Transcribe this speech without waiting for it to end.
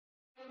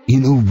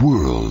In a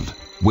world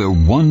where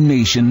one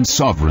nation's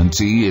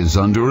sovereignty is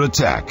under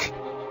attack,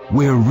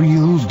 where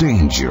real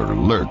danger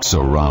lurks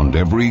around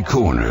every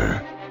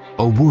corner,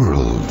 a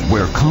world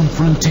where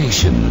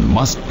confrontation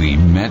must be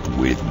met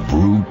with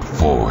brute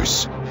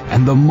force,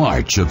 and the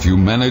march of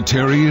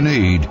humanitarian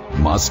aid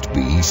must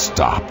be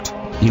stopped.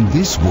 In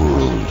this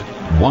world,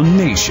 one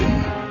nation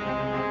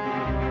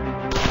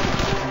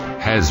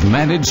has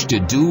managed to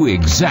do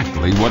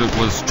exactly what it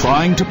was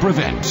trying to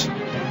prevent.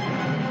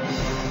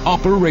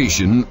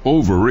 Operation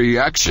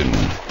Overreaction,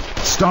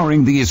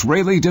 starring the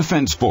Israeli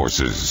Defense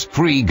Forces,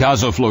 Free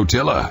Gaza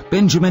Flotilla,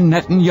 Benjamin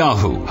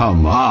Netanyahu,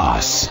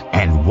 Hamas,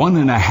 and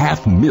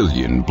 1.5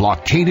 million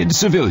blockaded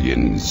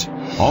civilians.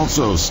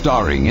 Also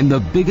starring in the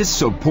biggest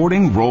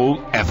supporting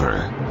role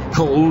ever,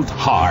 Cold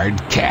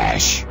Hard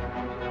Cash.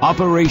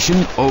 Operation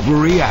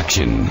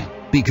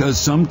Overreaction, because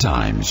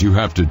sometimes you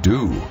have to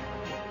do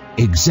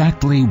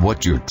exactly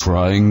what you're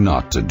trying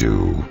not to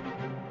do.